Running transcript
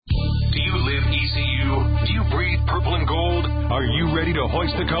Are you ready to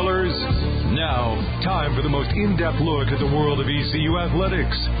hoist the colors? Now, time for the most in-depth look at the world of ECU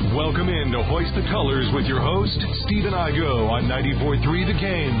athletics. Welcome in to Hoist the Colors with your host, Stephen Igo on 94.3 The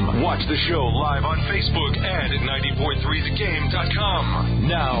Game. Watch the show live on Facebook and at 943thegame.com.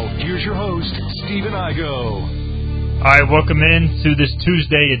 Now, here's your host, Stephen Igo. All right, welcome in to this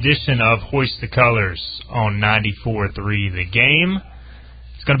Tuesday edition of Hoist the Colors on 94.3 The Game.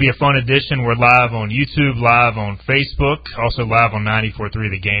 It's going to be a fun edition. We're live on YouTube, live on Facebook, also live on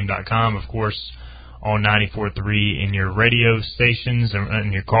 943thegame.com, of course, on 94.3 in your radio stations and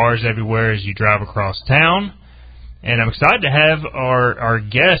in your cars everywhere as you drive across town. And I'm excited to have our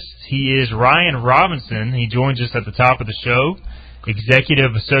guest. He is Ryan Robinson. He joins us at the top of the show,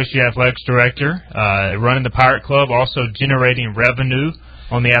 Executive Associate Athletics Director, running the Pirate Club, also generating revenue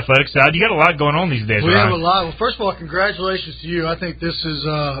on the athletic side. You got a lot going on these days, We Ryan. have a lot. Well, first of all, congratulations to you. I think this is,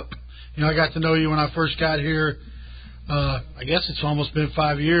 I got to know you when I first got here. I guess it's almost been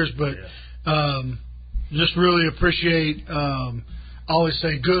 5 years, but just really appreciate, I always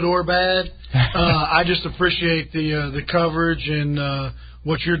say good or bad. I just appreciate the coverage and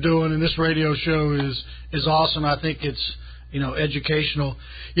what you're doing, and this radio show is awesome. I think it's, educational.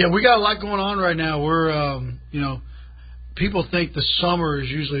 Yeah, we got a lot going on right now. We're, people think the summer is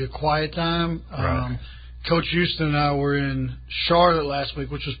usually a quiet time. Right. Coach Houston and I were in Charlotte last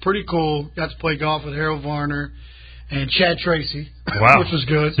week, which was pretty cool. Got to play golf with Harold Varner and Chad Tracy, wow. which was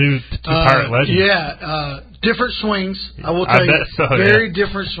good. Two Pirate legends. Yeah, different swings. I will tell you, very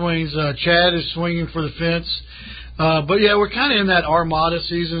different swings. Chad is swinging for the fence. But, yeah, we're kind of in that Armada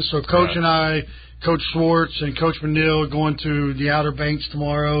season. So Coach and I, Coach Schwartz and Coach Manil are going to the Outer Banks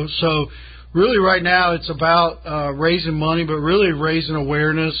tomorrow. So, really, right now it's about raising money, but really raising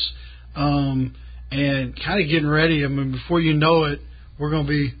awareness and kind of getting ready. I mean, before you know it, we're going to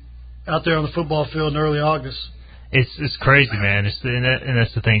be out there on the football field in early August. It's crazy, man. And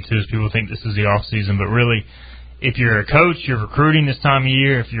that's the thing, too, is people think this is the off season, but really, if you're a coach, you're recruiting this time of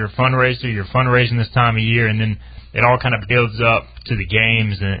year. If you're a fundraiser, you're fundraising this time of year, and then it all kind of builds up to the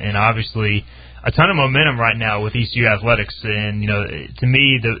games, and obviously a ton of momentum right now with ECU athletics. And, to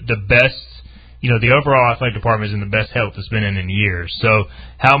me, the best, the overall athletic department is in the best health it's been in years. So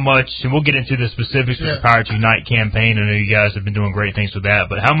how much, and we'll get into the specifics with the Pirates Unite campaign. I know you guys have been doing great things with that,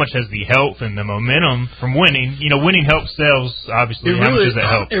 but how much has the health and the momentum from winning, winning helps sales, obviously. How much does that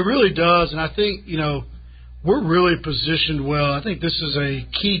help? It really does, and I think, we're really positioned well. I think this is a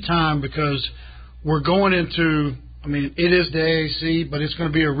key time because we're going into, it is the AAC, but it's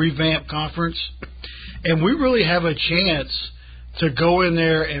going to be a revamped conference, and we really have a chance to go in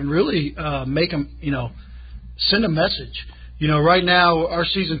there and really make them, send a message. Right now our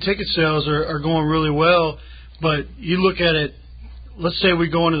season ticket sales are going really well, but you look at it, let's say we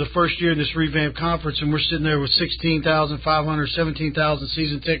go into the first year of this revamped conference and we're sitting there with 16,500, 17,000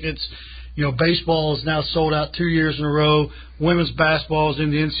 season tickets. Baseball is now sold out 2 years in a row. Women's basketball is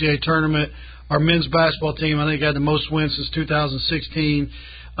in the NCAA tournament. Our men's basketball team, I think, had the most wins since 2016.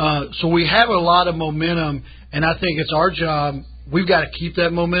 So we have a lot of momentum, and I think it's our job. We've got to keep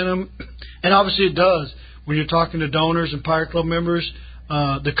that momentum, and obviously it does. When you're talking to donors and Pirate Club members,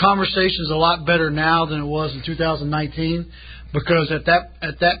 the conversation is a lot better now than it was in 2019 because at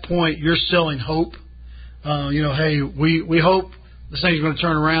that point you're selling hope. Hey, we hope this thing's going to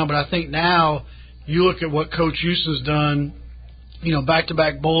turn around, but I think now you look at what Coach Houston's done,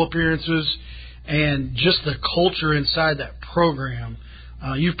 back-to-back bowl appearances, and just the culture inside that program.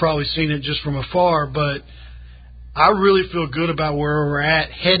 You've probably seen it just from afar, but I really feel good about where we're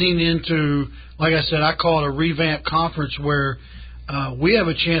at heading into, like I said, I call it a revamped conference where we have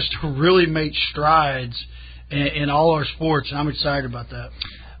a chance to really make strides in all our sports, and I'm excited about that.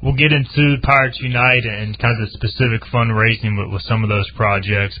 We'll get into Pirates Unite and kind of the specific fundraising with some of those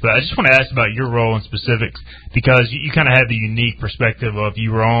projects. But I just want to ask about your role in specifics because you kind of had the unique perspective of you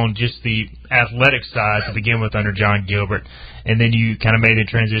were on just the athletic side to begin with under John Gilbert, and then you kind of made a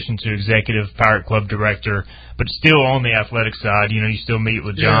transition to Executive Pirate Club Director, but still on the athletic side. You still meet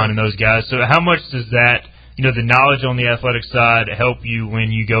with John and those guys. So how much does that, the knowledge on the athletic side help you when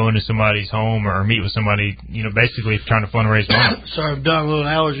you go into somebody's home or meet with somebody, basically trying to fundraise money? Sorry, I'm done with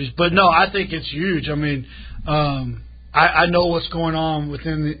little allergies. But, no, I think it's huge. I know what's going on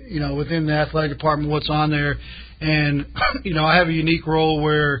within the athletic department, what's on there. And, I have a unique role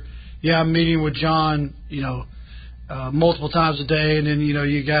where, I'm meeting with John, multiple times a day. And then,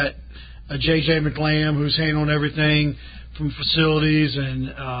 you got J.J. McLam who's handling everything from facilities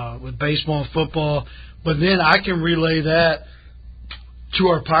and with baseball and football. But then I can relay that to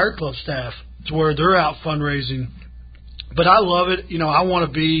our Pirate Club staff to where they're out fundraising. But I love it. I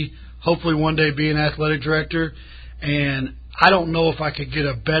want to hopefully one day be an athletic director. And I don't know if I could get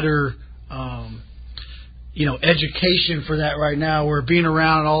a better education for that right now. We're being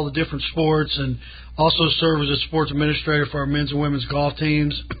around all the different sports and also serve as a sports administrator for our men's and women's golf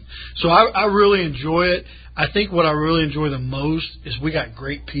teams. So I really enjoy it. I think what I really enjoy the most is we got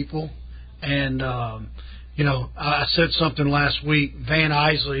great people. And, I said something last week, Van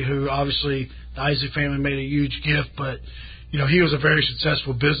Isley, who obviously the Isley family made a huge gift, but, he was a very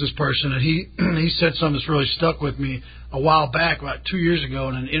successful business person. And he said something that's really stuck with me a while back, about 2 years ago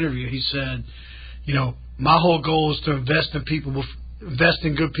in an interview. He said, my whole goal is to invest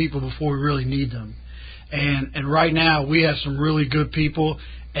in good people before we really need them. And right now we have some really good people.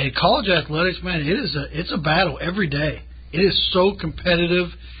 And college athletics, man, it's a battle every day. It is so competitive,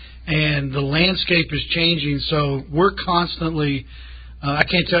 and the landscape is changing. So we're constantly I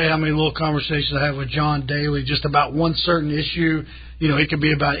can't tell you how many little conversations I have with John daily just about one certain issue. It could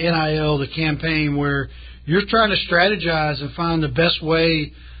be about NIL, the campaign, where you're trying to strategize and find the best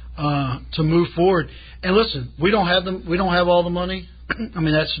way to move forward. And listen, we don't have all the money. I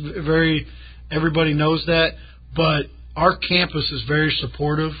mean, that's everybody knows that. But our campus is very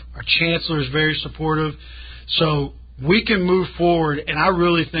supportive. Our chancellor is very supportive. So we can move forward. And I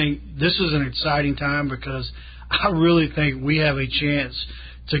really think this is an exciting time because I really think we have a chance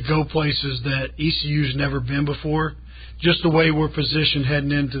to go places that ECU's never been before, just the way we're positioned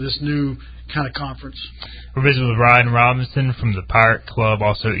heading into this new kind of conference. We're visiting with Ryan Robinson from the Pirate Club,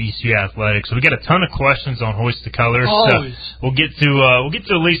 also ECU Athletics. So we got a ton of questions on Hoist the Colors. Always. So we'll get to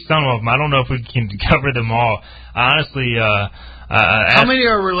at least some of them. I don't know if we can cover them all. Honestly, how many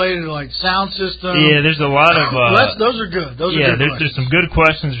are related to like sound system? Yeah, there's a lot of. Those are good. Those are good. There's some good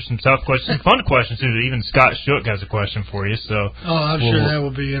questions. There's some tough questions, some fun questions too. Even Scott Shook has a question for you. So I'm sure that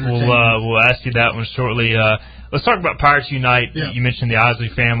will be entertaining. We'll ask you that one shortly. Let's talk about Pirates Unite. Yeah. You mentioned the Isley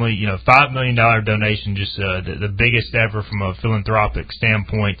family. $5 million donation, just the biggest ever from a philanthropic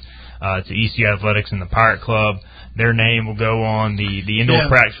standpoint to ECU Athletics and the Pirate Club. Their name will go on the indoor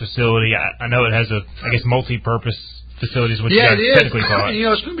practice facility. I know it has multi-purpose facilities, which you guys technically call it.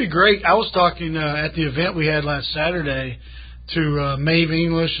 It's going to be great. I was talking at the event we had last Saturday to Maeve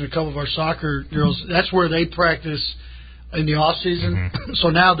English and a couple of our soccer girls. That's where they practice in the off season. Mm-hmm. So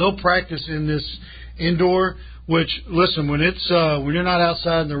now they'll practice in this indoor. Which, listen, when you're not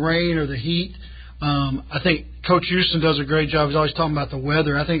outside in the rain or the heat, I think Coach Houston does a great job. He's always talking about the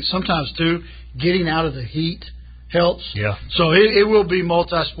weather. I think sometimes too, getting out of the heat helps. Yeah. So it will be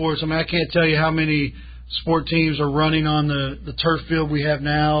multi-sports. I mean, I can't tell you how many sport teams are running on the turf field we have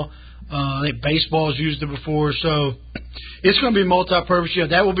now. I think baseball's used it before. So it's going to be multi-purpose. Yeah,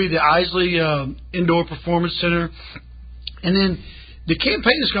 that will be the Isley Indoor Performance Center. And then the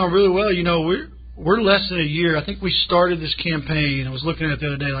campaign has gone really well. We're less than a year. I think we started this campaign, I was looking at it the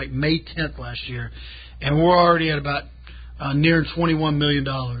other day, like May 10th last year, and we're already at about near $21 million.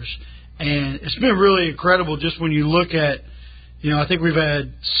 And it's been really incredible just when you look at, I think we've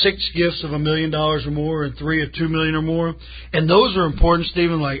had 6 gifts of $1 million or more and 3 of $2 million or more. And those are important,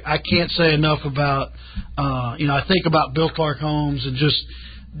 Stephen. Like, I can't say enough about, I think about Bill Clark Homes and just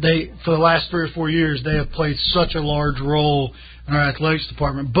for the last 3 or 4 years, they have played such a large role in our athletics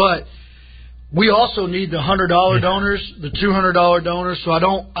department. But we also need the $100 donors, the $200 donors. So I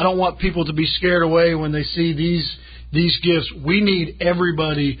don't want people to be scared away when they see these gifts. We need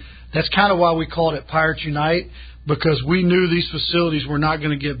everybody. That's kind of why we called it Pirates Unite, because we knew these facilities were not going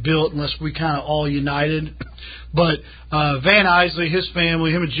to get built unless we kind of all united. But Van Isley, his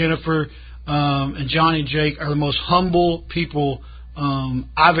family, him and Jennifer, and Johnny and Jake are the most humble people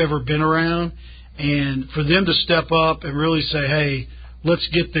I've ever been around. And for them to step up and really say, hey, let's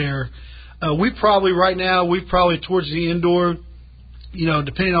get there. We probably towards the indoor,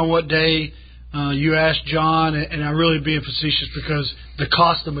 depending on what day you ask John, and I'm really being facetious because the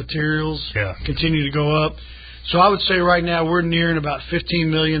cost of materials continue to go up. So I would say right now we're nearing about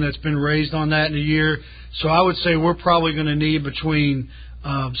 $15 million that's been raised on that in a year. So I would say we're probably going to need between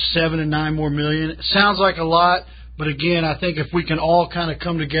 $7 and $9 more million. It sounds like a lot, but again, I think if we can all kind of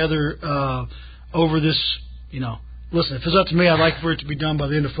come together over this, listen, if it's up to me, I'd like for it to be done by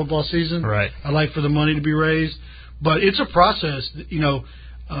the end of football season. Right. I'd like for the money to be raised. But it's a process.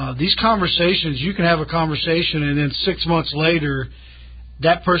 These conversations, you can have a conversation, and then 6 months later,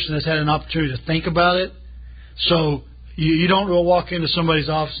 that person has had an opportunity to think about it. So you don't go walk into somebody's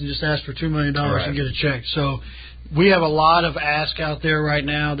office and just ask for $2 million and get a check. So we have a lot of ask out there right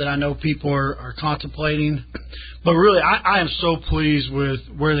now that I know people are contemplating. But really, I am so pleased with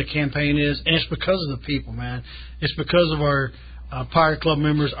where the campaign is, and it's because of the people, man. It's because of our Pirate Club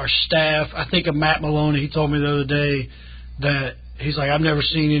members, our staff. I think of Matt Maloney. He told me the other day that he's like, I've never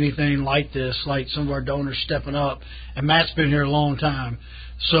seen anything like this, like some of our donors stepping up. And Matt's been here a long time.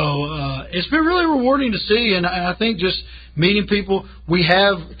 So it's been really rewarding to see, and I think just meeting people. We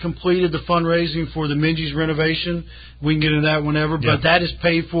have completed the fundraising for the Minji's renovation. We can get into that whenever, but that is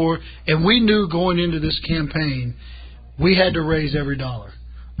paid for. And we knew going into this campaign we had to raise every dollar.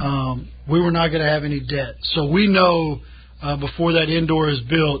 We were not going to have any debt. So we know before that indoor is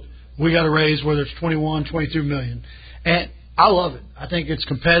built, we got to raise whether it's 21, 22 million. And I love it. I think it's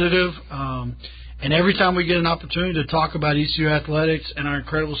competitive. And every time we get an opportunity to talk about ECU athletics and our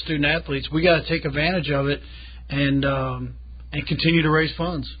incredible student athletes, we got to take advantage of it and continue to raise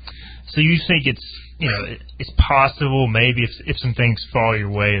funds. So you think it's possible maybe if some things fall your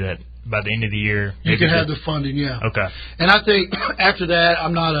way that by the end of the year you can have the funding, yeah. Okay. And I think after that,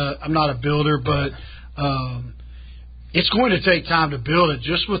 I'm not a builder, but it's going to take time to build it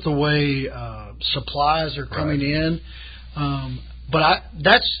just with the way supplies are coming in. But I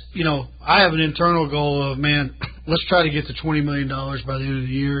have an internal goal of, let's try to get to $20 million by the end of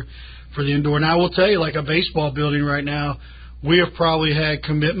the year for the indoor. Now, I will tell you, like a baseball building right now, we have probably had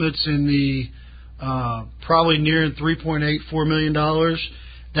commitments in the probably nearing $3.84 million.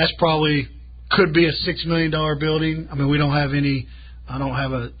 That's probably could be a $6 million building. I mean, I don't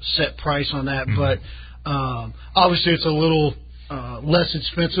have a set price on that, but obviously it's a little less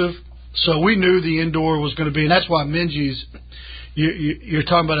expensive. So we knew the indoor was going to be, and that's why Minji's, you're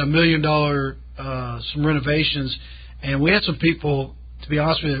talking about $1 million, some renovations, and we had some people, to be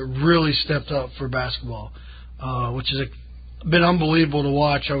honest with you, that really stepped up for basketball, which has been unbelievable to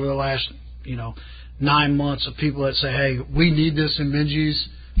watch over the last, 9 months of people that say, hey, we need this in Minji's,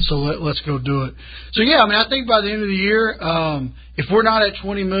 so let's go do it. So, I think by the end of the year, if we're not at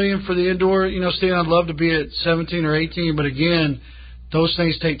 $20 million for the indoor, Steve, I'd love to be at 17 or 18, but again, those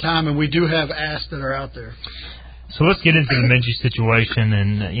things take time, and we do have asks that are out there. So let's get into the Minji situation,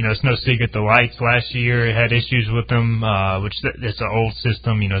 and it's no secret the lights last year had issues with them, which it's an old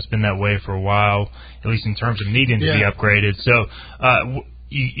system. It's been that way for a while, at least in terms of needing to be upgraded. So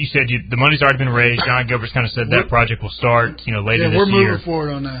you said the money's already been raised. John Gilbert's kind of said that project will start later this year. Yeah, we're moving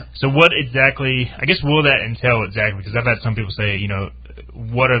forward on that. So what exactly? I guess will that entail exactly? Because I've had some people say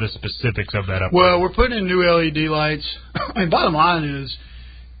what are the specifics of that upgrade? Well, we're putting in new LED lights. Bottom line is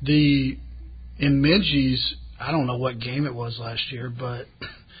in Minji's. I don't know what game it was last year, but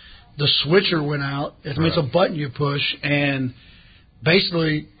the switcher went out. It's a button you push, and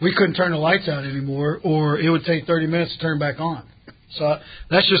basically we couldn't turn the lights out anymore, or it would take 30 minutes to turn back on. So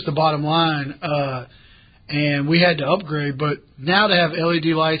that's just the bottom line. And we had to upgrade, but now to have LED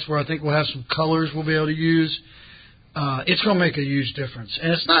lights where I think we'll have some colors we'll be able to use, it's going to make a huge difference.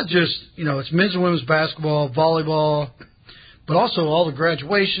 And it's not just, it's men's and women's basketball, volleyball, but also all the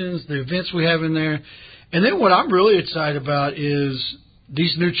graduations, the events we have in there. And then what I'm really excited about is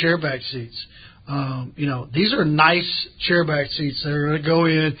these new chairback seats. These are nice chairback seats that are going to go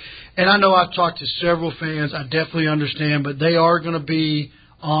in. And I know I've talked to several fans. I definitely understand, but they are going to be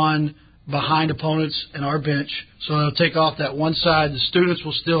on behind opponents in our bench. So they'll take off that one side. The students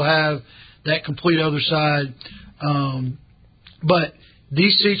will still have that complete other side. But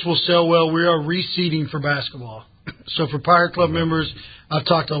these seats will sell well. We are reseating for basketball. So for Pirate Club members, I've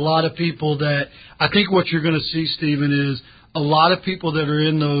talked to a lot of people that I think what you're going to see, Stephen, is a lot of people that are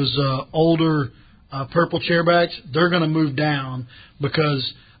in those older purple chairbacks, they're going to move down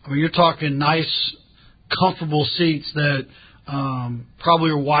because, you're talking nice, comfortable seats that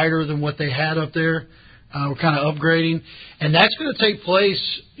probably are wider than what they had up there. We're kind of upgrading. And that's going to take place,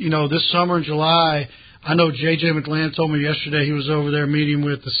 this summer in July. I know J.J. McLean told me yesterday he was over there meeting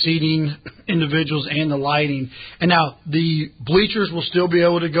with the seating individuals and the lighting. And now the bleachers will still be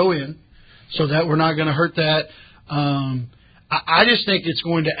able to go in, so that we're not going to hurt that. I just think it's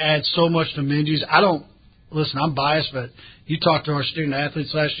going to add so much to Minji's. Listen, I'm biased, but you talked to our student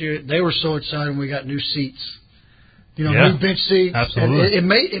athletes last year. They were so excited when we got new seats. New bench seats. Absolutely.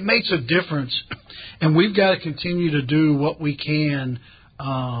 And it makes a difference. And we've got to continue to do what we can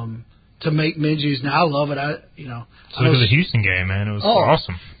to make Minji's. Now, I love it. So look at the Houston game, man. It was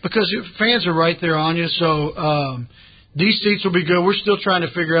awesome. Because your fans are right there on you. So these seats will be good. We're still trying to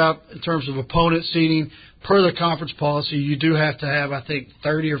figure out in terms of opponent seating. Per the conference policy, you do have to have, I think,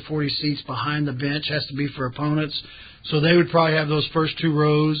 30 or 40 seats behind the bench. Has to be for opponents. So they would probably have those first two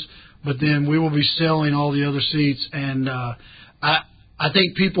rows, but then we will be selling all the other seats. And I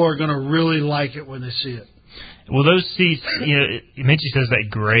think people are going to really like it when they see it. Well, those seats, Minji says that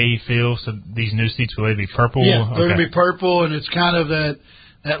gray feel, so these new seats, will they be purple? Yeah, they're going to be purple, and it's kind of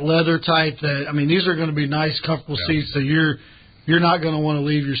that leather type these are going to be nice, comfortable seats, so you're not going to want to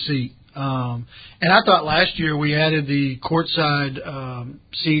leave your seat. And I thought last year we added the courtside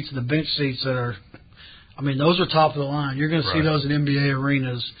seats, the bench seats that are, I mean, those are top of the line. You're going to see those in NBA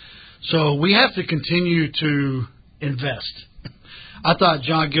arenas. So we have to continue to invest. I thought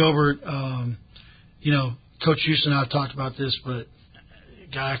John Gilbert, Coach Houston and I talked about this, but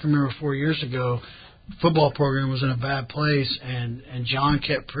I can remember 4 years ago, football program was in a bad place, and John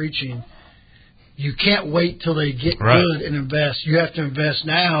kept preaching, you can't wait till they get good and invest. You have to invest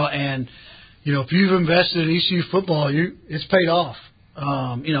now, and, if you've invested in ECU football, it's paid off.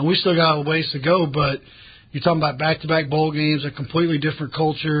 We still got a ways to go, but you're talking about back-to-back bowl games, a completely different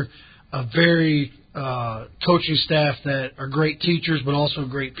culture, a very coaching staff that are great teachers but also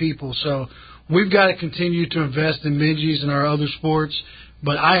great people. So we've got to continue to invest in Minji's and our other sports,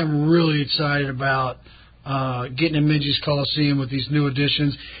 but I am really excited about getting in Minji's Coliseum with these new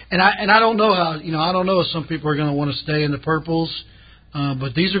additions. And I don't know how, I don't know if some people are going to want to stay in the purples,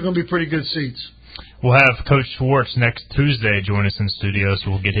 but these are going to be pretty good seats. We'll have Coach Schwartz next Tuesday join us in the studio,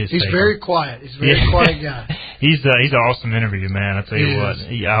 so we'll get his He's take very quiet. He's a very quiet guy. He's an awesome interview, man. I tell you what.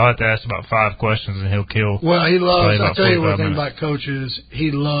 I'll have to ask about 5 questions, and he'll kill. Well, he loves. I'll tell you one thing minutes. about Coach is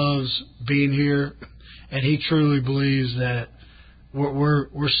he loves being here, and he truly believes that we're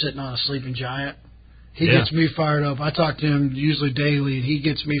sitting on a sleeping giant. He gets me fired up. I talk to him usually daily, and he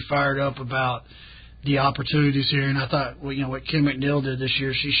gets me fired up about the opportunities here. And I thought, what Kim McNeil did this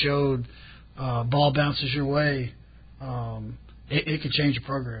year, she showed. Ball bounces your way, it could change a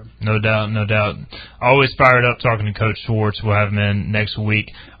program. No doubt. Always fired up talking to Coach Schwartz. We'll have him in next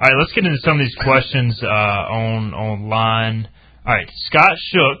week. All right, let's get into some of these questions online. All right, Scott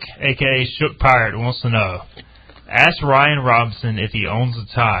Shook, a.k.a. Shook Pirate, wants to know, ask Ryan Robinson if he owns a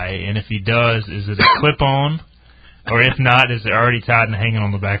tie, and if he does, is it a clip-on, or if not, is it already tied and hanging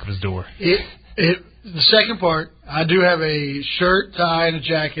on the back of his door? The second part, I do have a shirt, tie, and a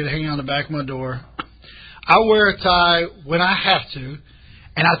jacket hanging on the back of my door. I wear a tie when I have to,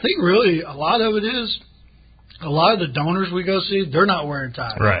 and I think really a lot of it is a lot of the donors we go see, they're not wearing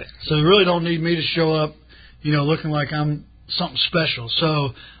ties. Right. So they really don't need me to show up, looking like I'm something special.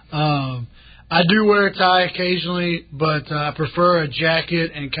 So I do wear a tie occasionally, but I prefer a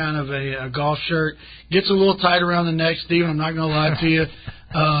jacket and kind of a golf shirt. Gets a little tight around the neck, Steven, I'm not going to lie to you.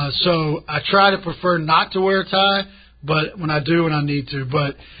 So I try to prefer not to wear a tie, but when I do and I need to.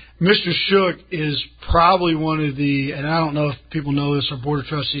 But Mr. Shook is probably one of the, and I don't know if people know this, our Board of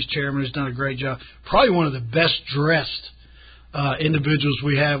Trustees chairman has done a great job, probably one of the best dressed individuals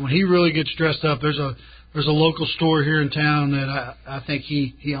we have. When he really gets dressed up, there's a local store here in town that I think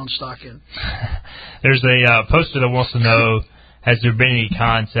he owns stock in. There's a poster that wants to know, has there been any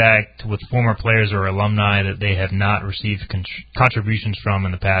contact with former players or alumni that they have not received contributions from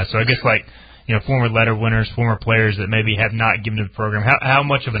in the past? So I guess former letter winners, former players that maybe have not given to the program. How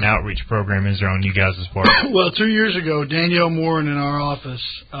much of an outreach program is there on you guys' part? Well, 2 years ago, Danielle Morin in our office,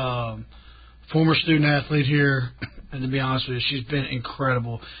 former student athlete here, and to be honest with you, she's been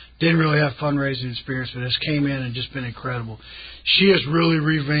incredible. Didn't really have fundraising experience, but has came in and just been incredible. She has really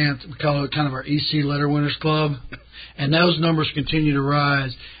revamped, we call it kind of our EC Letter Winners Club, and those numbers continue to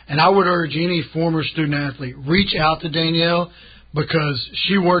rise. And I would urge any former student athlete, reach out to Danielle because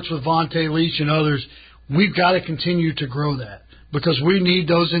she works with Vontae Leach and others. We've got to continue to grow that because we need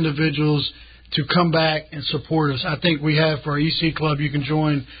those individuals to come back and support us. I think we have for our EC Club, you can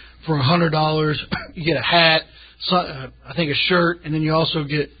join for $100. You get a hat, I think a shirt, and then you also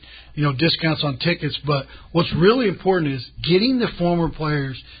get discounts on tickets. But what's really important is getting the former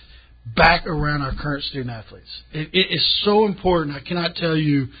players back around our current student athletes. It is so important. I cannot tell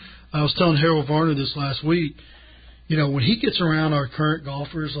you, I was telling Harold Varner this last week, when he gets around our current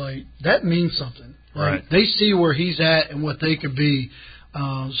golfers, that means something. Right. They see where he's at and what they could be. We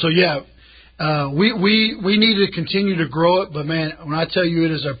need to continue to grow it, but man, when I tell you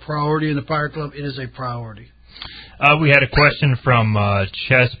it is a priority in the Pirate Club, it is a priority. We had a question from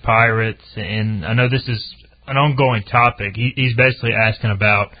Chess Pirates, and I know this is an ongoing topic. He's basically asking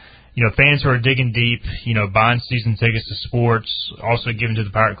about, fans who are digging deep, buying season tickets to sports, also giving to the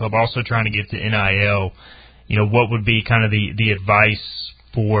Pirate Club, also trying to get to NIL. What would be kind of the advice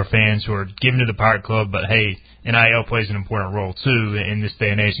for fans who are giving to the Pirate Club, but hey, NIL plays an important role too in this day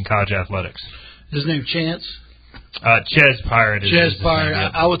and age in college athletics. His name Chance? Ches Pirate. Ches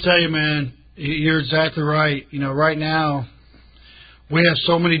Pirate. I will tell you, man, you're exactly right. Right now we have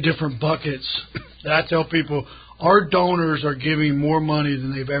so many different buckets that I tell people our donors are giving more money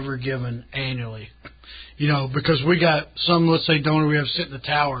than they've ever given annually. Because we got some, let's say, donor we have sitting in the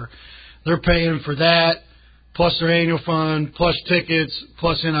tower. They're paying for that, plus their annual fund, plus tickets,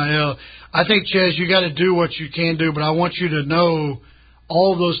 plus NIL. I think, Ches, you got to do what you can do, but I want you to know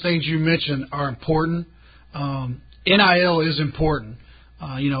all of those things you mentioned are important. NIL is important.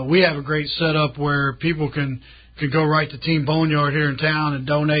 We have a great setup where people can go right to Team Boneyard here in town and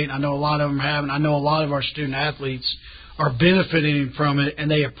donate. I know a lot of them have, and I know a lot of our student athletes are benefiting from it,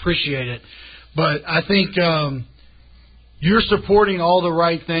 and they appreciate it. But I think you're supporting all the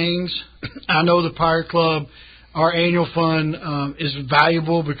right things. I know the Pirate Club, our annual fund is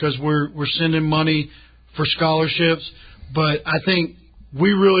valuable because we're sending money for scholarships. But I think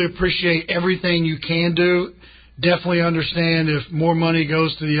we really appreciate everything you can do. Definitely understand if more money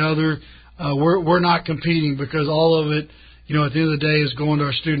goes to the other. We're not competing because all of it, at the end of the day is going to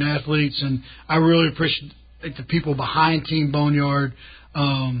our student athletes. And I really appreciate the people behind Team Boneyard. They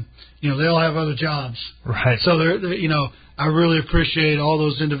all have other jobs. Right. So I really appreciate all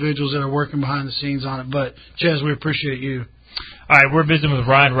those individuals that are working behind the scenes on it. But, Chaz, we appreciate you. All right, we're visiting with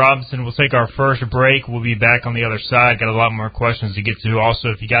Ryan Robinson. We'll take our first break. We'll be back on the other side. Got a lot more questions to get to. Also,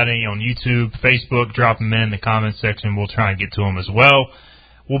 if you got any on YouTube, Facebook, drop them in the comments section. We'll try and get to them as well.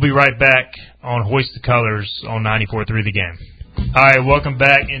 We'll be right back on Hoist the Colors on 94.3 The Game. All right, welcome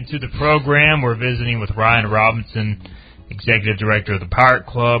back into the program. We're visiting with Ryan Robinson, Executive Director of the Pirate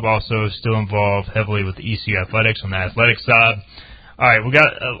Club, also still involved heavily with the ECU Athletics on the athletic side. All right, we got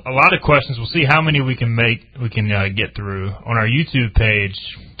a lot of questions. We'll see how many we can get through. On our YouTube page,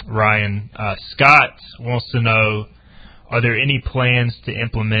 Ryan, Scott wants to know, are there any plans to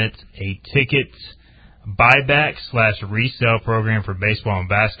implement a ticket buyback/resale program for baseball and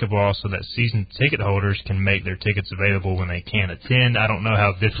basketball so that season ticket holders can make their tickets available when they can't attend? I don't know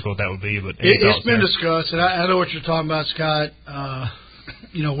how difficult that would be, but it's been discussed, and I know what you're talking about, Scott.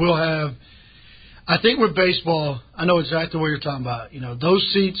 We'll have. I think with baseball, I know exactly what you're talking about. Those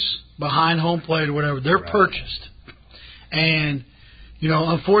seats behind home plate or whatever, they're purchased. And,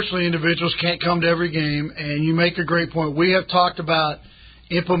 unfortunately, individuals can't come to every game. And you make a great point. We have talked about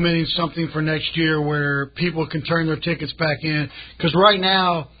implementing something for next year where people can turn their tickets back in. Because right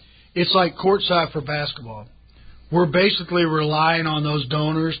now, it's like courtside for basketball. We're basically relying on those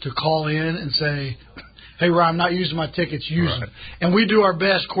donors to call in and say, hey, Ryan, I'm not using my tickets, use them. And we do our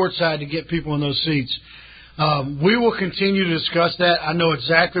best courtside to get people in those seats. We will continue to discuss that. I know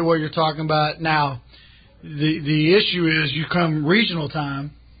exactly what you're talking about. Now, the issue is you come regional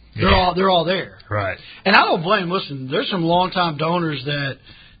time, they're all there. Right. And I don't blame them. Listen, there's some longtime donors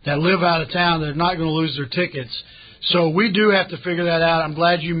that live out of town that are not going to lose their tickets. So we do have to figure that out. I'm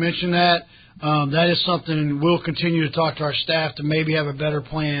glad you mentioned that. That is something we'll continue to talk to our staff to maybe have a better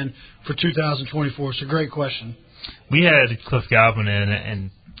plan for 2024. It's a great question. We had Cliff Galvin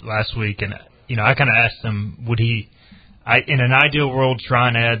in last week, and I kind of asked him, would he, in an ideal world, try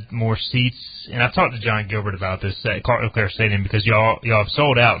and add more seats? And I've talked to John Gilbert about this at Clark LeClaire Stadium because y'all have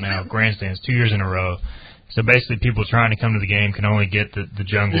sold out now grandstands 2 years in a row. So basically, people trying to come to the game can only get the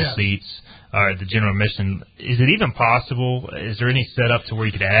jungle seats. The general admission. Is it even possible? Is there any setup to where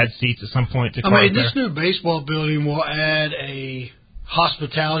you could add seats at some point to Clark LeClaire? This new baseball building will add a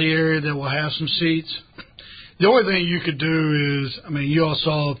hospitality area that will have some seats. The only thing you could do is, you all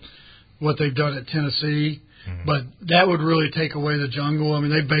saw what they've done at Tennessee, but that would really take away the jungle.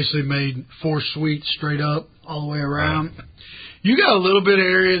 They basically made 4 suites straight up all the way around. Right. You got a little bit of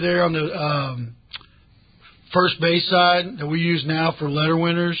area there on the first base side that we use now for letter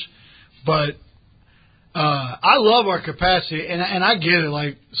winners. But I love our capacity, and I get it.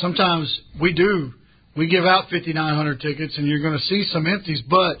 Like, sometimes we give out 5,900 tickets, and you're going to see some empties,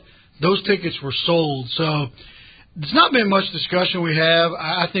 but those tickets were sold. So it's not been much discussion we have.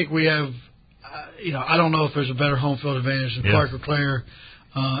 I think we have, I don't know if there's a better home field advantage than Clark LeClaire.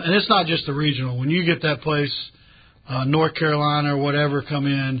 And it's not just the regional. When you get that place, North Carolina or whatever come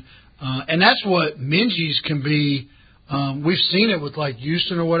in, and that's what Minji's can be. We've seen it with like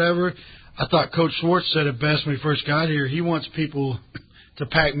Houston or whatever. I thought Coach Schwartz said it best when he first got here. He wants people to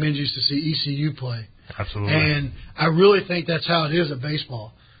pack Minji's to see ECU play. Absolutely. And I really think that's how it is at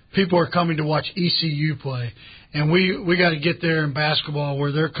baseball. People are coming to watch ECU play. And we got to get there in basketball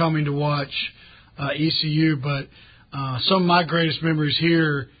where they're coming to watch ECU. But some of my greatest memories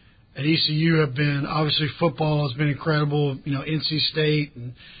here at ECU have been, obviously football has been incredible, NC State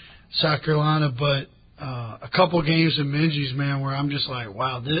and South Carolina, but a couple of games in Minji's, man, where I'm just like,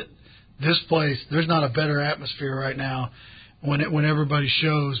 wow, this place, there's not a better atmosphere right now when everybody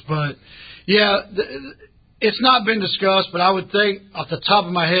shows. But, yeah, it's not been discussed, but I would think off the top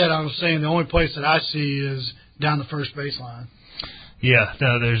of my head, I was saying the only place that I see is down the first baseline. Yeah,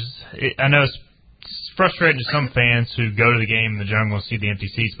 no, I know it's frustrating to some fans who go to the game in the jungle and see the empty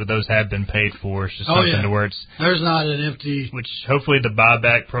seats, but those have been paid for. It's just something to where it's... There's not an empty... Which hopefully the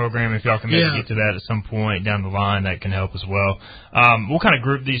buyback program, if y'all can maybe get to that at some point down the line, that can help as well. We'll kind of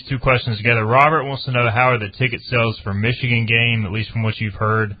group these two questions together. Robert wants to know how are the ticket sales for Michigan game, at least from what you've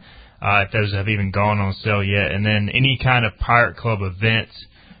heard, if those have even gone on sale yet. And then any kind of Pirate Club event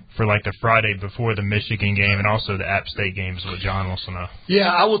for like the Friday before the Michigan game and also the App State game is what John wants to know. Yeah,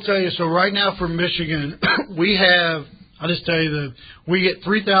 I will tell you. So right now for Michigan, we have, I'll just tell you that we get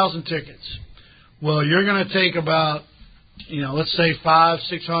 3,000 tickets. Well, you're going to take about, let's say 500,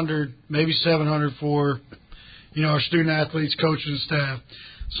 600, maybe 700 for, our student athletes, coaches, and staff.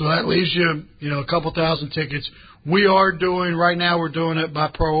 So that leaves you, a couple thousand tickets. We are doing, right now we're doing it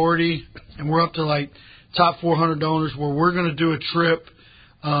by priority, and we're up to like top 400 donors where we're going to do a trip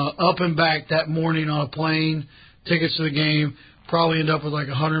up and back that morning on a plane, tickets to the game, probably end up with like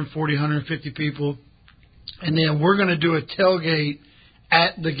 140, 150 people. And then we're going to do a tailgate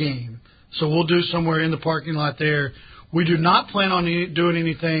at the game. So we'll do somewhere in the parking lot there. We do not plan on doing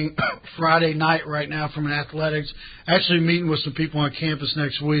anything Friday night right now from an athletics. Actually meeting with some people on campus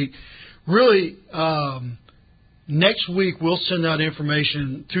next week. Really, next week we'll send out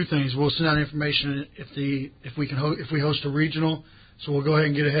information, two things. We'll send out information if we host a regional. So we'll go ahead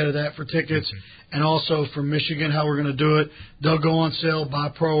and get ahead of that for tickets. And also for Michigan, how we're going to do it. They'll go on sale by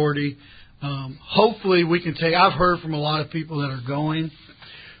priority. Hopefully we can take – I've heard from a lot of people that are going.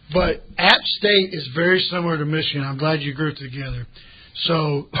 But App State is very similar to Michigan. I'm glad you grouped it together.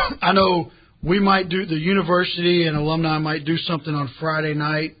 So I know we might do – the university and alumni might do something on Friday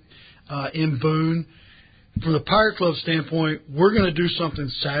night in Boone. From the Pirate Club standpoint, we're going to do something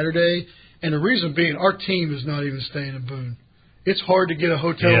Saturday. And the reason being our team is not even staying in Boone. It's hard to get a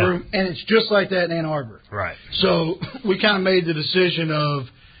hotel room, and it's just like that in Ann Arbor. Right. So we kind of made the decision of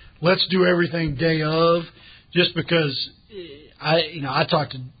let's do everything day of, just because I talk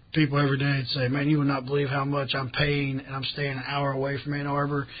to people every day and say, man, you would not believe how much I'm paying, and I'm staying an hour away from Ann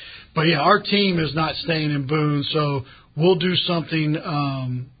Arbor. But, yeah, our team is not staying in Boone, so we'll do something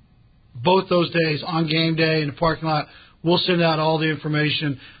both those days on game day in the parking lot. We'll send out all the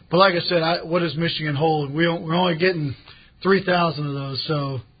information. But like I said, what does Michigan hold? We're only getting 3,000 of those.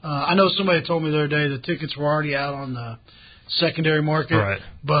 So I know somebody told me the other day the tickets were already out on the secondary market. Right.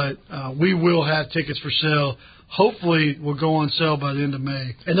 But we will have tickets for sale. Hopefully we'll go on sale by the end of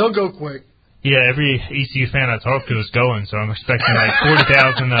May. And they'll go quick. Yeah, every ECU fan I talk to is going, so I'm expecting like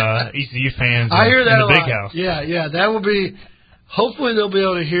 40,000 ECU fans I hear that in the a big lot. house. Yeah, that will be – hopefully they'll be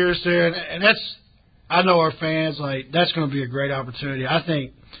able to hear us there. And that's – I know our fans, that's going to be a great opportunity. I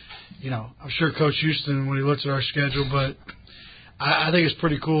think – I'm sure Coach Houston, when he looks at our schedule, but I think it's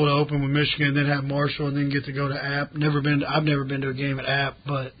pretty cool to open with Michigan, then have Marshall, and then get to go to App. I've never been to a game at App,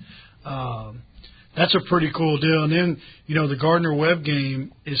 but that's a pretty cool deal. And then, the Gardner-Webb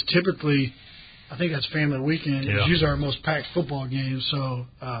game is typically, I think that's family weekend. Yeah. It's usually our most packed football game. So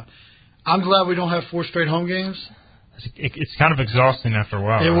I'm glad we don't have 4 straight home games. It's kind of exhausting after a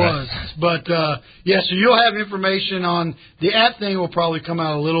while. It right? was. But, so you'll have information on the app thing will probably come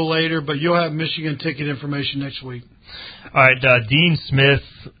out a little later, but you'll have Michigan ticket information next week. All right. Dean Smith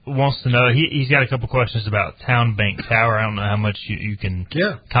wants to know, he's got a couple questions about Town Bank Tower. I don't know how much you can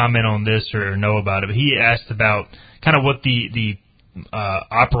comment on this or know about it, but he asked about kind of what the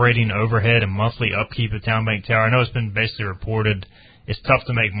operating overhead and monthly upkeep of Town Bank Tower. I know it's been basically reported it's tough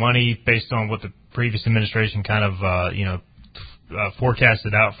to make money based on what the previous administration kind of,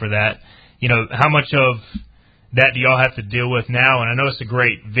 forecasted out for that. How much of that do y'all have to deal with now? And I know it's a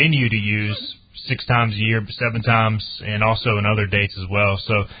great venue to use 6 times a year, 7 times, and also in other dates as well.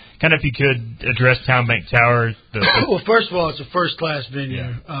 So kind of if you could address Town Bank Tower. Well, first of all, it's a first-class venue.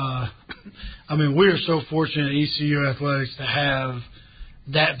 Yeah. We are so fortunate at ECU Athletics to have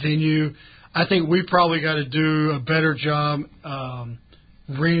that venue. I think we probably got to do a better job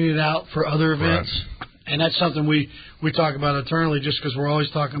renting it out for other events. Right. And that's something we talk about internally just because we're always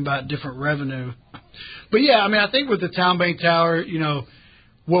talking about different revenue. But, I think with the Town Bank Tower,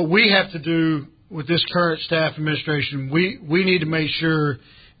 what we have to do with this current staff administration, we need to make sure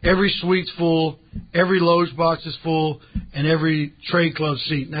every suite's full, every loge box is full, and every trade club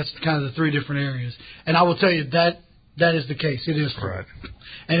seat. And that's kind of the 3 different areas. And I will tell you that is the case. It is full. Right.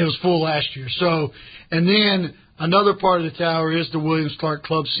 And it was full last year. So, and then another part of the tower is the Williams Clark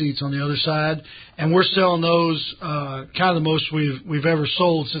Club seats on the other side, and we're selling those kind of the most we've ever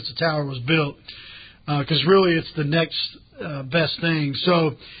sold since the tower was built, because really it's the next best thing.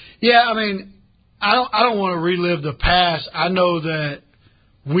 So, I don't want to relive the past. I know that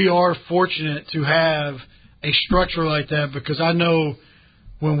we are fortunate to have a structure like that because I know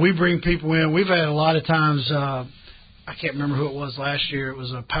when we bring people in, we've had a lot of times. I can't remember who it was last year. It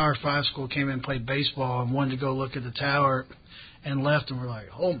was a Power 5 school came in and played baseball and wanted to go look at the tower and left, and we're like,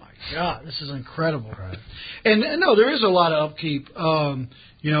 oh, my God, this is incredible. Right. And no, there is a lot of upkeep.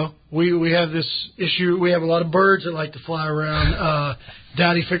 We have this issue. We have a lot of birds that like to fly around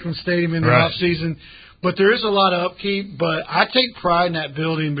Dowdy Ficklin Stadium in the off season. But there is a lot of upkeep. But I take pride in that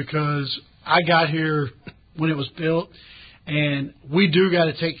building because I got here when it was built, and we do got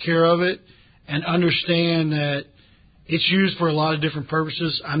to take care of it and understand that it's used for a lot of different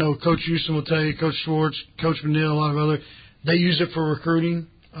purposes. I know Coach Houston will tell you, Coach Schwartz, Coach Manil, a lot of other, they use it for recruiting.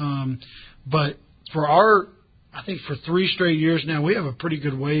 But for I think for 3 straight years now, we have a pretty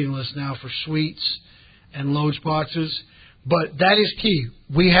good waiting list now for suites and loge boxes. But that is key.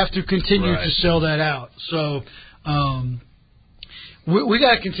 We have to continue to sell that out. So we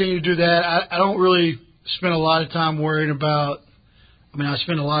got to continue to do that. I don't really spend a lot of time worrying about. I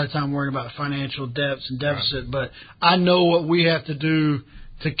spend a lot of time worrying about financial debts and deficit, but I know what we have to do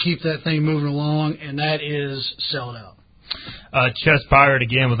to keep that thing moving along, and that is sell it out. Chess Pirate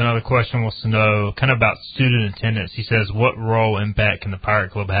again with another question wants to know kind of about student attendance. He says, what role impact can the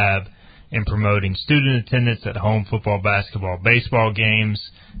Pirate Club have in promoting student attendance at home football, basketball, baseball games?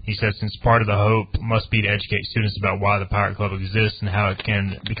 He says, since part of the hope must be to educate students about why the Pirate Club exists and how it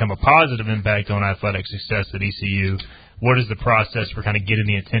can become a positive impact on athletic success at ECU, what is the process for kind of getting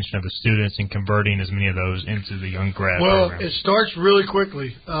the attention of the students and converting as many of those into the young grad program? Well, it starts really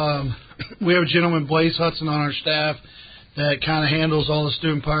quickly. We have a gentleman, Blaze Hudson, on our staff that kind of handles all the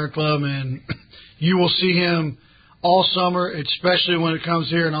Student Pirate Club, and you will see him all summer, especially when it comes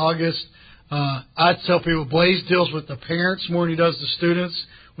here in August. I tell people Blaze deals with the parents more than he does the students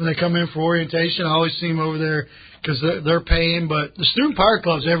when they come in for orientation. I always see him over there because they're paying, but the Student Pirate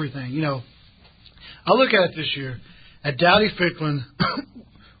Club is everything. I look at it this year. At Dowdy Ficklin,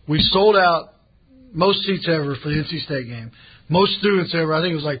 we sold out most seats ever for the NC State game. Most students ever. I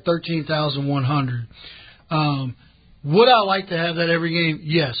think it was like 13,100. Would I like to have that every game?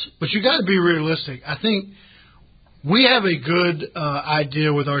 Yes. But you got to be realistic. I think we have a good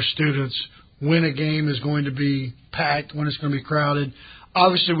idea with our students when a game is going to be packed, when it's going to be crowded.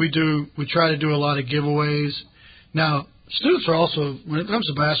 Obviously, we try to do a lot of giveaways. Now, students are also, when it comes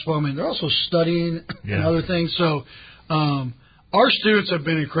to basketball, they're also studying and other things. So our students have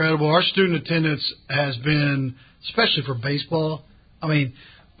been incredible. Our student attendance has been, especially for baseball.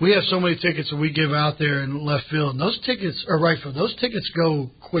 We have so many tickets that we give out there in left field, and those tickets are right field. Those tickets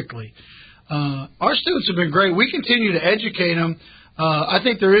go quickly. Our students have been great. We continue to educate them. I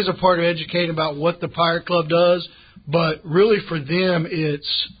think there is a part of educating about what the Pirate Club does, but really for them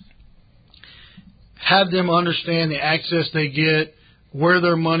it's have them understand the access they get, where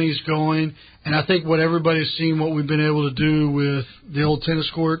their money's going, and I think what everybody's seen, what we've been able to do with the old tennis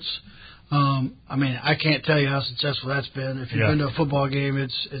courts. I can't tell you how successful that's been. If you've been to a football game,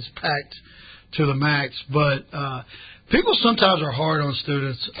 it's packed to the max. But people sometimes are hard on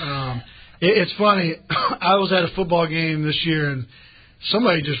students. It's funny. I was at a football game this year, and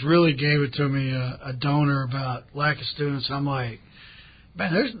somebody just really gave it to me, a donor, about lack of students. I'm like,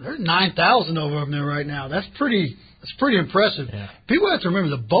 man, there's 9,000 over there right now. That's pretty impressive. Yeah. People have to remember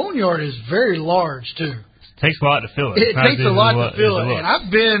the boneyard is very large too. It takes a lot to fill it. It takes a lot to fill it. And I've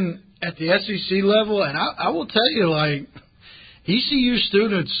been at the SEC level, and I will tell you, ECU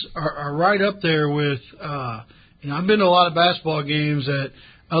students are right up there with. I've been to a lot of basketball games at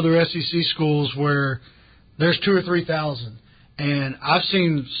other SEC schools where there's 2,000 or 3,000, and I've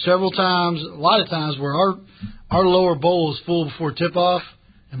seen a lot of times where our lower bowl is full before tip-off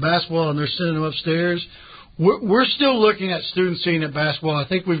in basketball, and they're sending them upstairs. We're still looking at student seating at basketball. I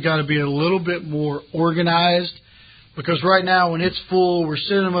think we've got to be a little bit more organized because right now when it's full, we're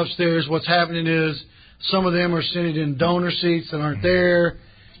sending them upstairs. What's happening is some of them are sitting in donor seats that aren't there,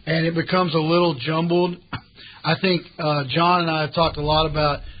 and it becomes a little jumbled. I think John and I have talked a lot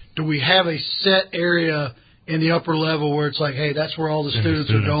about, do we have a set area in the upper level where it's like, hey, that's where all the students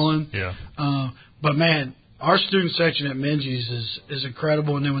are going? Yeah. But, man, our student section at Minji's is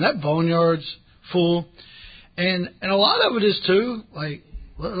incredible. And then when that boneyard's full, and a lot of it is, too,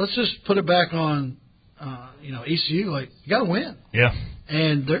 let's just put it back on, ECU. You got to win. Yeah.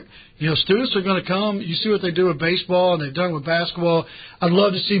 And, students are going to come. You see what they do with baseball, and they've done it with basketball. I'd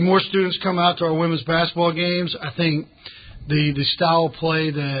love to see more students come out to our women's basketball games. I think the style of play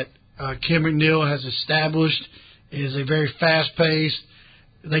that Kim McNeil has established is a very fast-paced.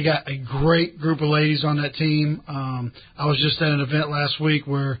 They got a great group of ladies on that team. I was just at an event last week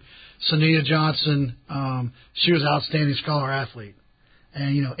where Sania Johnson, she was an outstanding scholar athlete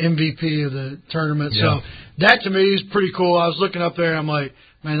and, MVP of the tournament. Yeah. So that to me is pretty cool. I was looking up there and I'm like,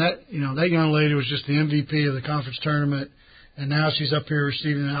 man, that young lady was just the MVP of the conference tournament, and now she's up here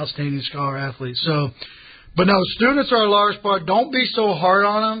receiving an outstanding scholar athlete. So, but no, students are a large part. Don't be so hard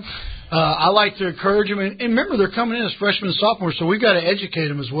on them. I like to encourage them, and remember, they're coming in as freshmen and sophomores, so we've got to educate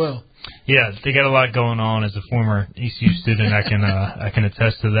them as well. Yeah, they got a lot going on. As a former ECU student, I can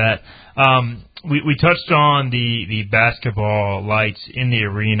attest to that. We touched on the basketball lights in the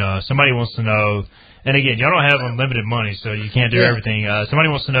arena. Somebody wants to know, and again, y'all don't have unlimited money, so you can't do everything. Somebody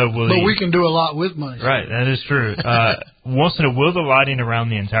wants to know, but we can do a lot with money. Right, that is true. Wants to know, will the lighting around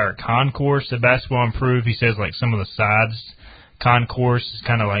the entire concourse of basketball improve? He says like some of the sides concourse is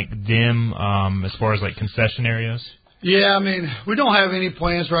kind of like dim as far as like concession areas. Yeah, I mean, we don't have any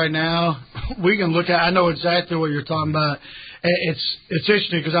plans right now. We can look at. I know exactly what you're talking about. It's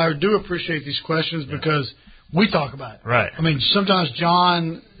interesting because I do appreciate these questions because we talk about it. Right. I mean, sometimes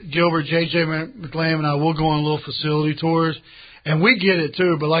John Gilbert, J.J. McLam, and I will go on little facility tours, and we get it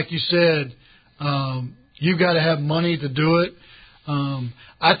too. But like you said, you've got to have money to do it.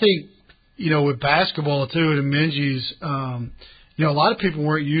 I think with basketball too at Minji's. A lot of people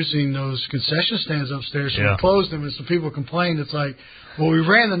weren't using those concession stands upstairs, so we closed them, and some people complained. It's like, well, we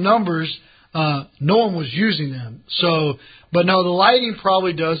ran the numbers. No one was using them. So, but no, the lighting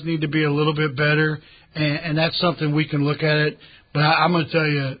probably does need to be a little bit better, and that's something we can look at it. But I'm going to tell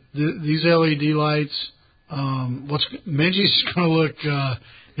you, these LED lights, Minji's going to look,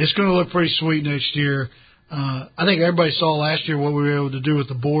 it's going to look pretty sweet next year. I think everybody saw last year what we were able to do with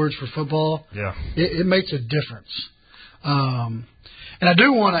the boards for football. Yeah. It makes a difference. And I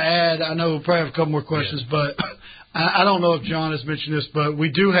do want to add, I know we'll probably have a couple more questions, but I don't know if John has mentioned this, but we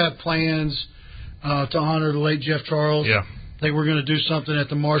do have plans to honor the late Jeff Charles. Yeah. I think we're going to do something at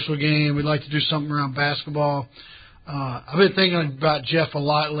the Marshall game. We'd like to do something around basketball. I've been thinking about Jeff a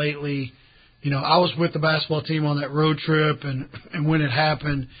lot lately. I was with the basketball team on that road trip and when it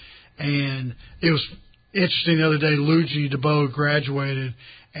happened, and it was interesting the other day, Luigi DeBow graduated,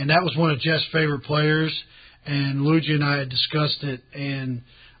 and that was one of Jeff's favorite players. And Luigi and I had discussed it, and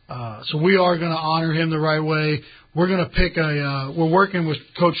so we are going to honor him the right way. We're going to pick we're working with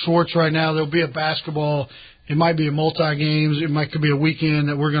Coach Schwartz right now. There'll be a basketball. It might be a multi-games. Could be a weekend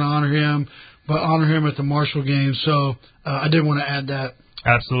that we're going to honor him, but honor him at the Marshall game. So I did want to add that.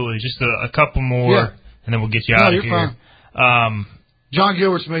 Absolutely. Just a couple more, and then we'll get you out of here. Fine. John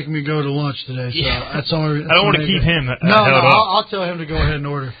Gilbert's making me go to lunch today, so that's only. I don't want to keep him. I'll tell him to go ahead and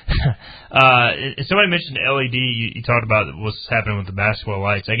order. Somebody mentioned LED. You talked about what's happening with the basketball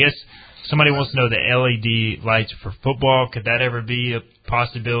lights. I guess somebody wants to know the LED lights for football. Could that ever be a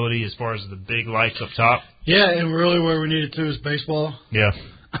possibility as far as the big lights up top? Yeah, and really where we need it to is baseball. Yeah.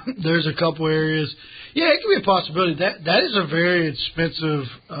 There's a couple areas. Yeah, it could be a possibility. That is a very expensive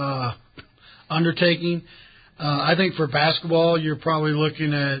undertaking. I think for basketball, you're probably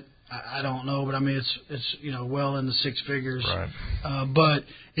looking at, I don't know, but I mean it's well in the six figures. Right. But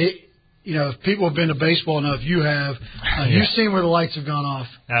if people have been to baseball enough, you have, you've seen where the lights have gone off.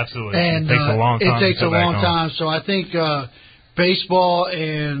 Absolutely. And it takes a long time. It takes a long time. So I think baseball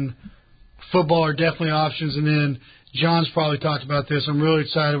and football are definitely options. And then John's probably talked about this. I'm really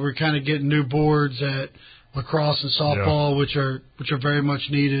excited. We're kind of getting new boards at lacrosse and softball, which are very much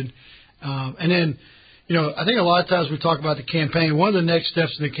needed. And then. I think a lot of times we talk about the campaign. One of the next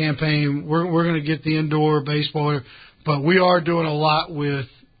steps in the campaign, we're going to get the indoor baseball, but we are doing a lot we've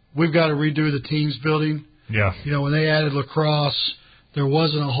got to redo the teams building. Yeah. When they added lacrosse, there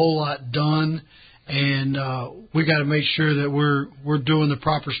wasn't a whole lot done, and we got to make sure that we're doing the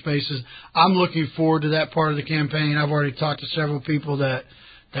proper spaces. I'm looking forward to that part of the campaign. I've already talked to several people that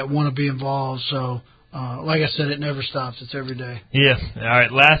want to be involved, so. Like I said, it never stops. It's every day. Yeah. All right,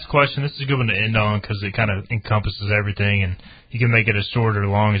 last question. This is a good one to end on because it kind of encompasses everything, and you can make it as short or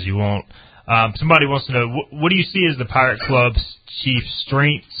long as you want. Somebody wants to know, what do you see as the Pirate Club's chief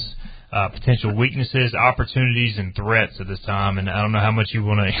strengths, potential weaknesses, opportunities, and threats at this time? And I don't know how much you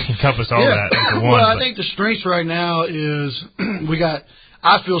want to encompass all that into one. Well, I think the strengths right now is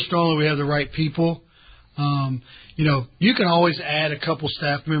I feel strongly we have the right people. You can always add a couple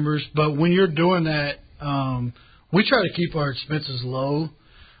staff members, but when you're doing that, we try to keep our expenses low,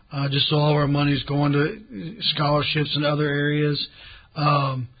 just so all of our money is going to scholarships and other areas.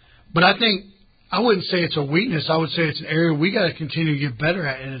 But I think I wouldn't say it's a weakness. I would say it's an area we got to continue to get better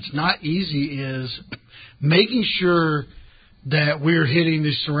at, and it's not easy, is making sure that we're hitting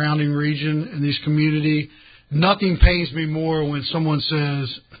the surrounding region and this community. Nothing pains me more when someone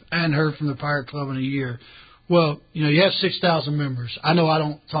says, I hadn't heard from the Pirate Club in a year. Well, you have 6,000 members. I know I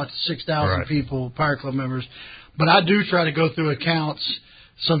don't talk to 6,000 people, Pirate Club members, but I do try to go through accounts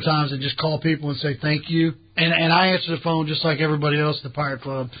sometimes and just call people and say thank you. And I answer the phone just like everybody else at the Pirate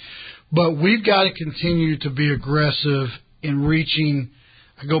Club. But we've got to continue to be aggressive in reaching.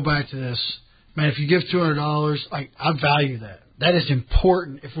 I go back to this. Man, if you give $200, I value that. That is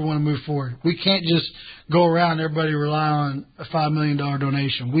important if we want to move forward. We can't just go around and everybody rely on a $5 million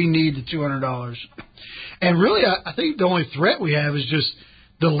donation. We need the $200. And really, I think the only threat we have is just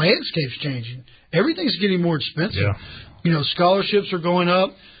the landscape's changing. Everything's getting more expensive. Yeah. Scholarships are going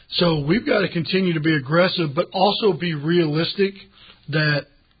up. So we've got to continue to be aggressive, but also be realistic that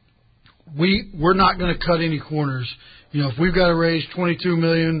we're not going to cut any corners. If we've got to raise $22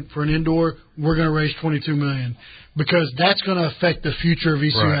 million for an indoor, we're going to raise $22 million because that's going to affect the future of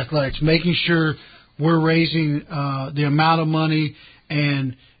ECU athletics. Making sure we're raising the amount of money.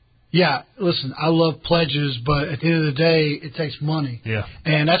 And yeah, listen, I love pledges, but at the end of the day, it takes money. Yeah,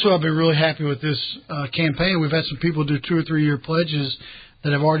 and that's why I've been really happy with this campaign. We've had some people do 2 or 3 year pledges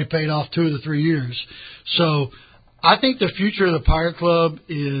that have already paid off 2 of the 3 years. So I think the future of the Pirate Club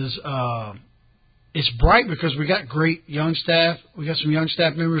is it's bright because we got great young staff. We got some young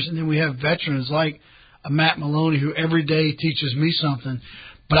staff members, and then we have veterans like a Matt Maloney who every day teaches me something.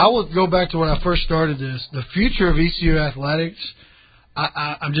 But I will go back to when I first started this. The future of ECU athletics,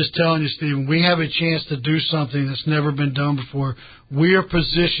 I'm just telling you, Stephen, we have a chance to do something that's never been done before. We are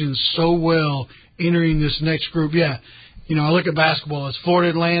positioned so well entering this next group. Yeah, I look at basketball. Is Florida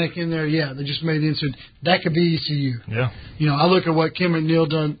Atlantic in there? Yeah, they just made the instant. That could be ECU. Yeah. I look at what Kim McNeil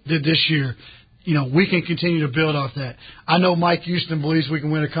did this year. We can continue to build off that. I know Mike Houston believes we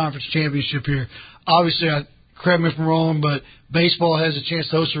can win a conference championship here. Obviously, correct me if I'm wrong, but baseball has a chance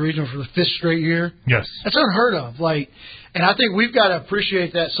to host a regional for the 5th straight year. Yes. That's unheard of. And I think we've got to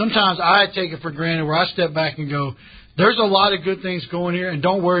appreciate that. Sometimes I take it for granted where I step back and go, there's a lot of good things going here, and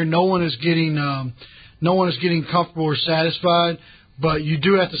don't worry, no one is getting comfortable or satisfied, but you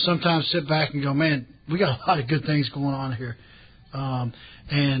do have to sometimes sit back and go, man, we got a lot of good things going on here.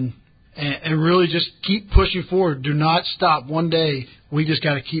 And really just keep pushing forward. Do not stop one day. We just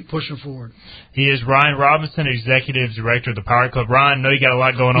got to keep pushing forward. He is Ryan Robinson, Executive Director of the Pirate Club. Ryan, I know you got a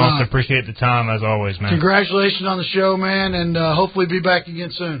lot going on, so appreciate the time as always, man. Congratulations on the show, man, and hopefully be back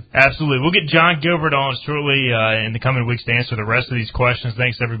again soon. Absolutely. We'll get John Gilbert on shortly in the coming weeks to answer the rest of these questions.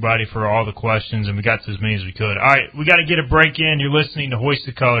 Thanks, everybody, for all the questions, and we got to as many as we could. All right, we got to get a break in. You're listening to Hoist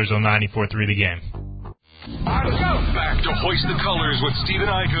the Colors on 94.3 The Game. Back to Hoist the Colors with Stephen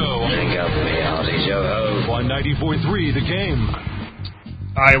Igo. Drink up for me, Ozzy Show. On 94.3 The Game.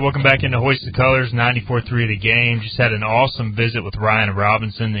 All right, welcome back into Hoist the Colors, 94.3 The Game. Just had an awesome visit with Ryan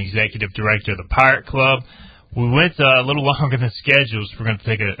Robinson, the Executive Director of the Pirate Club. We went a little longer than scheduled, so we're going to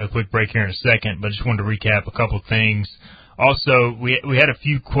take a quick break here in a second, but just wanted to recap a couple things. Also, we had a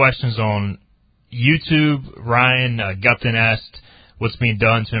few questions on YouTube. Ryan Gupton asked what's being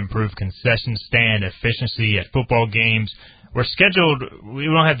done to improve concession stand efficiency at football games. We're scheduled, we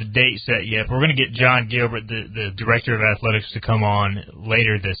don't have the date set yet, but we're going to get John Gilbert, the Director of Athletics, to come on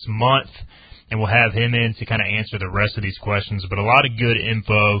later this month, and we'll have him in to kind of answer the rest of these questions. But a lot of good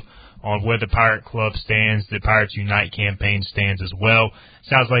info on where the Pirate Club stands, the Pirates Unite campaign stands as well.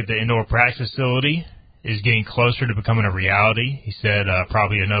 Sounds like the indoor practice facility is getting closer to becoming a reality. He said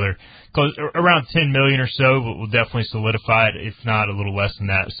probably around $10 million or so, but we'll definitely solidify it, if not a little less than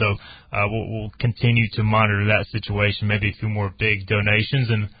that. So we'll continue to monitor that situation, maybe a few more big donations,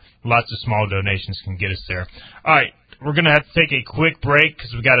 and lots of small donations can get us there. All right, we're going to have to take a quick break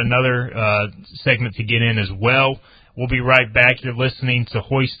because we've got another segment to get in as well. We'll be right back. You're listening to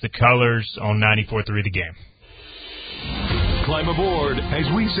Hoist the Colors on 94.3 The Game. Climb aboard as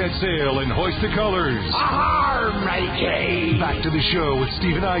we set sail and hoist the colors. Arr, matey! Back to the show with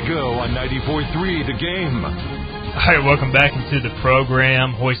Stephen Igo on 94.3 The Game. All right, welcome back into the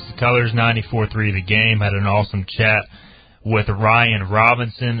program. Hoist the Colors, 94.3 The Game. Had an awesome chat with Ryan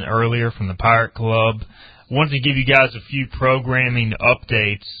Robinson earlier from the Pirate Club. Wanted to give you guys a few programming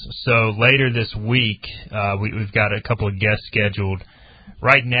updates. So later this week, we've got a couple of guests scheduled.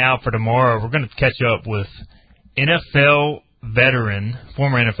 Right now for tomorrow, we're going to catch up with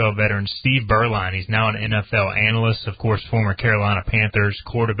former NFL veteran Steve Berline. He's now an NFL analyst, of course, former Carolina Panthers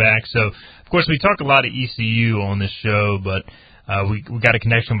quarterback. So, of course, we talk a lot of ECU on this show, but we got a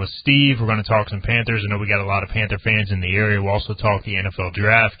connection with Steve. We're going to talk some Panthers. I know we got a lot of Panther fans in the area. We'll also talk the NFL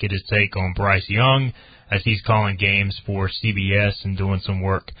draft, get his take on Bryce Young, as he's calling games for CBS and doing some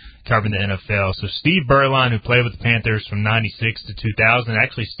work covering the NFL. So Steve Berline, who played with the Panthers from 96 to 2000,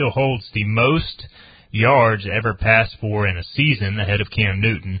 actually still holds the most yards ever passed for in a season, ahead of Cam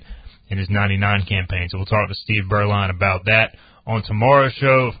Newton in his 99 campaign. So we'll talk to Steve Berline about that. On tomorrow's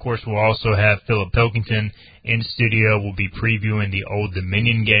show, of course, we'll also have Philip Pilkington in studio. We'll be previewing the Old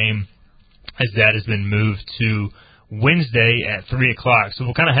Dominion game, as that has been moved to Wednesday at 3 o'clock. So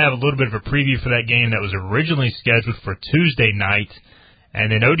we'll kind of have a little bit of a preview for that game that was originally scheduled for Tuesday night.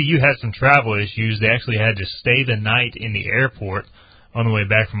 And then ODU had some travel issues. They actually had to stay the night in the airport on the way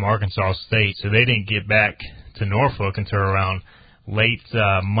back from Arkansas State. So they didn't get back to Norfolk until around late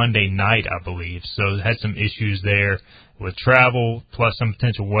Monday night, I believe. So had some issues there with travel, plus some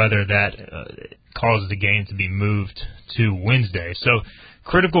potential weather that caused the game to be moved to Wednesday. So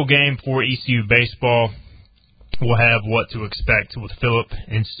critical game for ECU baseball. We'll have what to expect with Philip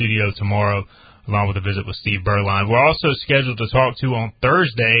in studio tomorrow, along with a visit with Steve Berline. We're also scheduled to talk to on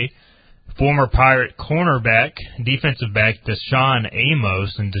Thursday former Pirate cornerback, defensive back Deshaun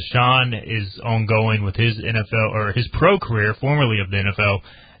Amos, and Deshaun is ongoing with his NFL or his pro career, formerly of the NFL,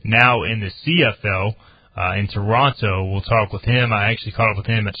 now in the CFL in Toronto. We'll talk with him. I actually caught up with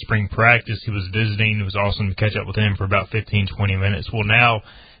him at spring practice. He was visiting. It was awesome to catch up with him for about 15, 20 minutes. We'll now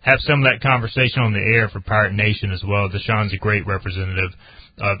have some of that conversation on the air for Pirate Nation as well. Deshaun's a great representative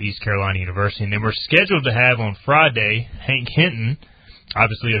of East Carolina University. And then we're scheduled to have on Friday Hank Hinton,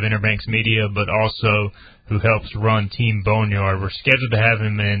 obviously of Interbanks Media, but also who helps run Team Boneyard. We're scheduled to have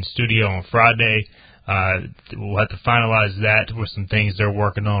him in studio on Friday. We'll have to finalize that with some things they're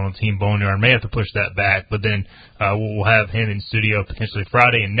working on Team Boneyard. May have to push that back, but then we'll have him in studio potentially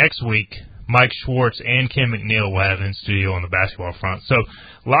Friday. And next week, Mike Schwartz and Kim McNeil will have in studio on the basketball front. So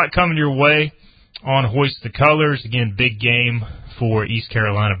a lot coming your way on Hoist the Colors. Again, big game for East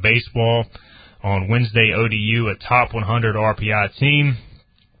Carolina baseball. On Wednesday, ODU a top 100 RPI team.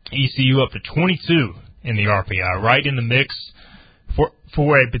 ECU up to 22 in the RPI, right in the mix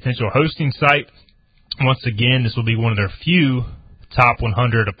for a potential hosting site. Once again, this will be one of their few top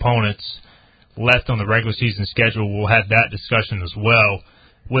 100 opponents left on the regular season schedule. We'll have that discussion as well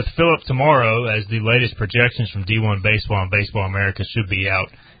with Philip tomorrow, as the latest projections from D1 Baseball and Baseball America should be out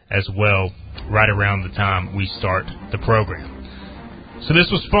as well right around the time we start the program. So this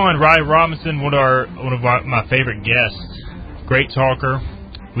was fun. Ryan Robinson, one of my favorite guests, great talker.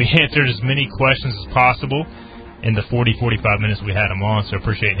 We answered as many questions as possible in the 40-45 minutes we had him on, so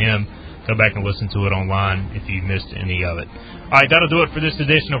appreciate him. Go back and listen to it online if you missed any of it. All right, that'll do it for this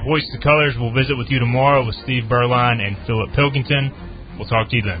edition of Hoist the Colors. We'll visit with you tomorrow with Steve Berline and Philip Pilkington. We'll talk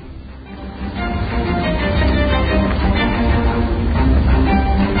to you then.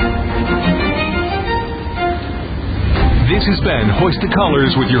 This has been Hoist the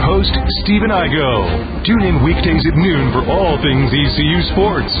Colors with your host, Stephen Igo. Tune in weekdays at noon for all things ECU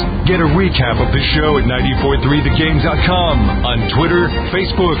sports. Get a recap of the show at 943thegame.com, on Twitter,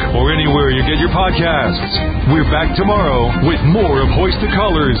 Facebook, or anywhere you get your podcasts. We're back tomorrow with more of Hoist the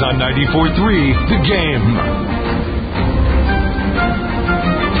Colors on 943 The Game.